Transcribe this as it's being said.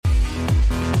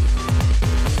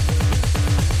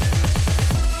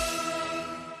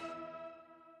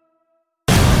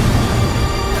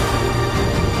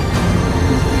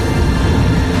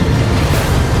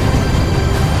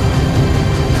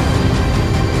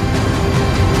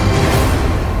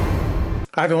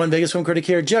Hi everyone, Vegas Film Critic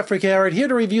here, Jeffrey Garrett, here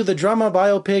to review the drama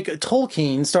biopic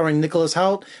Tolkien, starring Nicholas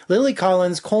Hoult, Lily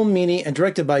Collins, Colm Meaney, and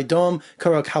directed by Dom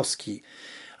Karakowski.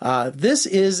 This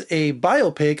is a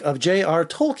biopic of J.R.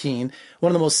 Tolkien, one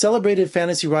of the most celebrated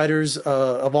fantasy writers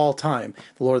of all time.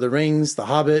 The Lord of the Rings, The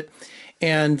Hobbit,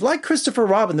 and like Christopher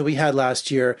Robin that we had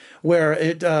last year, where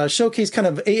it showcased kind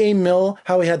of A.A. Milne,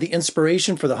 how he had the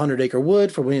inspiration for the 100-Acre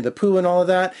Wood, for Winnie the Pooh and all of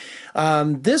that.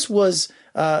 This was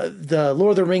the Lord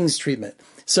of the Rings treatment.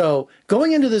 So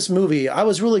going into this movie, I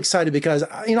was really excited because,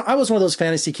 I was one of those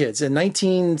fantasy kids. In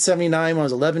 1979, when I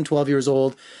was 11, 12 years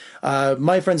old,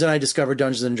 my friends and I discovered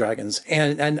Dungeons and Dragons.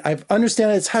 And I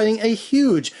understand it's having a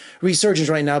huge resurgence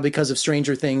right now because of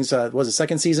Stranger Things, was the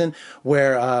second season,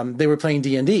 where they were playing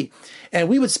D&D. And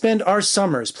we would spend our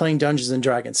summers playing Dungeons and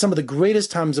Dragons. Some of the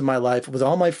greatest times of my life with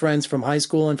all my friends from high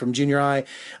school and from junior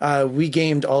high. We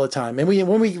gamed all the time. And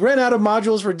when we ran out of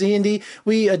modules for D&D,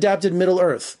 we adapted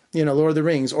Middle-earth, Lord of the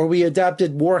Rings, or we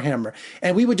adapted Warhammer.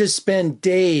 And we would just spend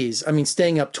days,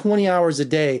 staying up 20 hours a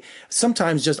day,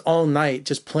 sometimes just all night,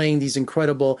 just playing these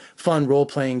incredible, fun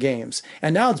role-playing games.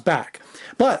 And now it's back.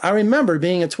 But I remember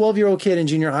being a 12-year-old kid in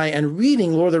junior high and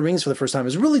reading Lord of the Rings for the first time. It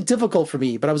was really difficult for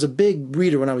me, but I was a big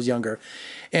reader when I was younger.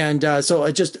 And so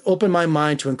it just opened my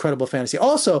mind to incredible fantasy.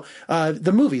 Also,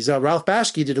 the movies, Ralph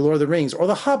Bakshi did Lord of the Rings, or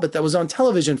The Hobbit that was on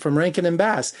television from Rankin and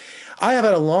Bass. I have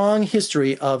had a long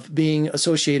history of being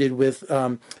associated with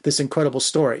this incredible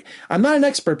story. I'm not an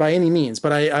expert by any means,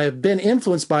 but I have been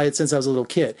influenced by it since I was a little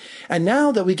kid. And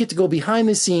now that we get to go behind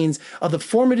the scenes of the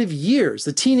formative years,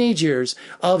 the teenage years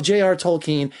of J.R.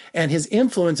 Tolkien and his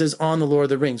influences on the Lord of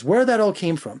the Rings, where that all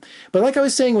came from. But like I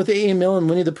was saying with A.A. Milne and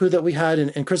Winnie the Pooh that we had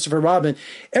and Christopher Robin,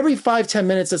 every 5-10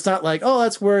 minutes, it's not like, oh,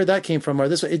 that's where that came from or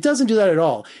this way. It doesn't do that at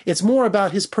all. It's more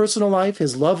about his personal life,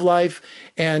 his love life,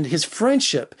 and his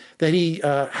friendship that he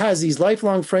has, these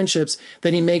lifelong friendships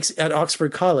that he makes at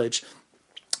Oxford College.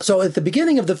 So at the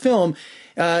beginning of the film,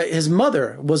 his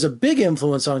mother was a big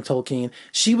influence on Tolkien.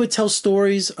 She would tell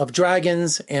stories of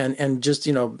dragons and just,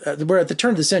 we're at the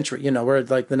turn of the century, we're at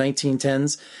like the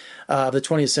 1910s. The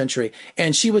 20th century,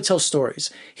 and she would tell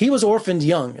stories. He was orphaned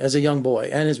young as a young boy,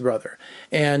 and his brother,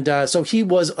 and so he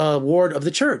was a ward of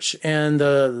the church. And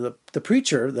the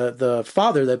preacher, the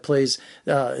father that plays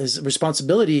his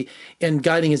responsibility in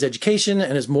guiding his education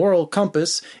and his moral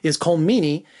compass is Colm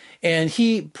Meaney. And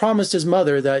he promised his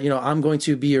mother that, I'm going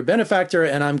to be your benefactor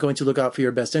and I'm going to look out for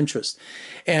your best interest.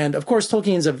 And of course,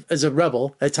 Tolkien is a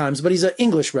rebel at times, but he's an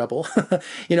English rebel.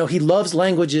 He loves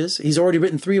languages. He's already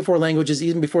written 3 or 4 languages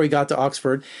even before he got to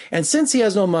Oxford. And since he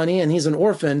has no money and he's an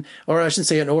orphan, or I shouldn't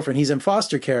say an orphan, he's in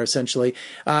foster care essentially,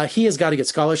 he has got to get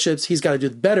scholarships. He's got to do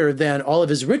better than all of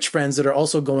his rich friends that are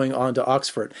also going on to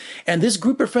Oxford. And this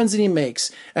group of friends that he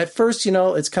makes, at first,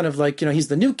 it's kind of like, he's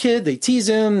the new kid. They tease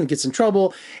him, gets in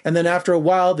trouble. And then after a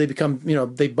while, they become,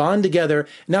 they bond together,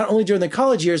 not only during the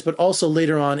college years, but also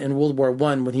later on in World War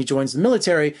I when he joins the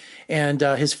military and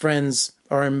his friends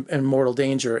are in mortal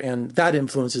danger. And that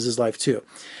influences his life too.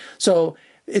 So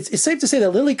it's safe to say that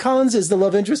Lily Collins is the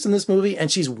love interest in this movie,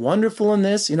 and she's wonderful in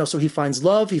this. So he finds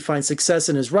love, he finds success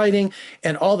in his writing,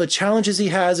 and all the challenges he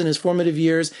has in his formative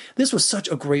years. This was such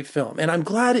a great film, and I'm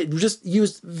glad it just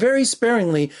used very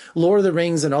sparingly Lord of the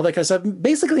Rings and all that kind of stuff.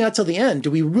 Basically, not till the end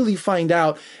do we really find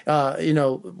out,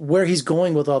 where he's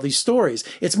going with all these stories.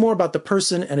 It's more about the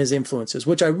person and his influences,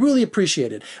 which I really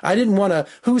appreciated. I didn't want a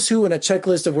who's who and a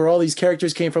checklist of where all these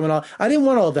characters came from and all. I didn't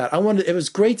want all of that. It was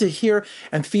great to hear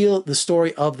and feel the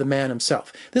story of the man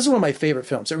himself. This is one of my favorite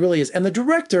films. It really is. And the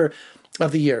director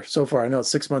of the year so far, I know it's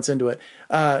 6 months into it,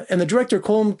 and the director,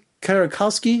 Colm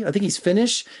Karakowski, I think he's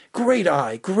Finnish. Great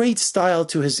eye, great style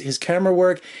to his camera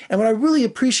work. And what I really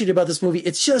appreciate about this movie,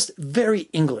 it's just very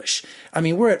English.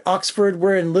 We're at Oxford,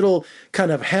 we're in little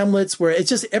kind of hamlets where it's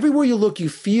just everywhere you look, you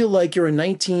feel like you're in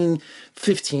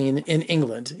 1915 in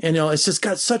England. It's just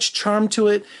got such charm to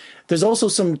it. There's also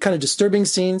some kind of disturbing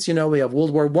scenes. We have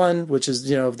World War I, which is,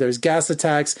 there's gas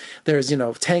attacks, there's,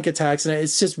 tank attacks, and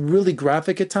it's just really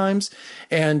graphic at times.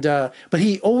 And, but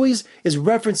he always is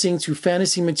referencing to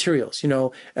fantasy materials,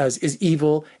 as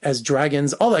evil, as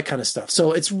dragons, all that kind of stuff.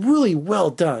 So it's really well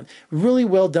done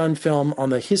film on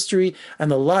the history and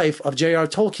the life of J.R.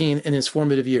 Tolkien in his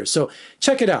formative years. So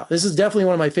check it out. This is definitely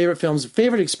one of my favorite films,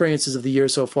 favorite experiences of the year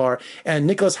so far. And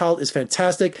Nicholas Hoult is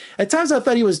fantastic. At times I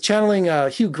thought he was channeling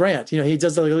Hugh Grant. He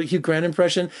does the Hugh Grant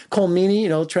impression. Colm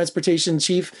Meaney, transportation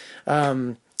chief.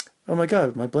 Oh my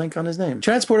God, my blank on his name.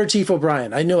 Transporter Chief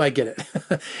O'Brien. I knew I'd get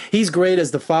it. He's great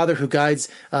as the father who guides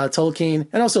Tolkien,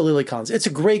 and also Lily Collins. It's a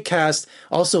great cast.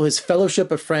 Also his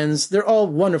Fellowship of Friends. They're all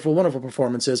wonderful, wonderful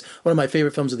performances. One of my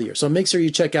favorite films of the year. So make sure you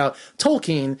check out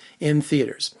Tolkien in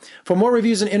theaters. For more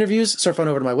reviews and interviews, surf on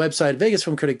over to my website,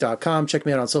 vegasfilmcritic.com. Check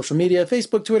me out on social media,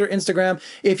 Facebook, Twitter, Instagram.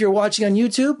 If you're watching on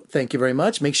YouTube, thank you very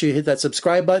much. Make sure you hit that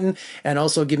subscribe button and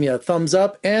also give me a thumbs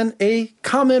up and a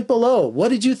comment below. What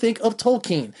did you think of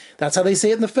Tolkien? That's how they say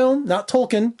it in the film, not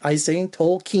Tolkien. I say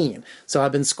Tolkien. So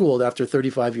I've been schooled after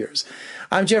 35 years.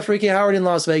 I'm Jeff Ricky Howard in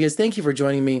Las Vegas. Thank you for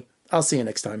joining me. I'll see you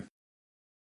next time.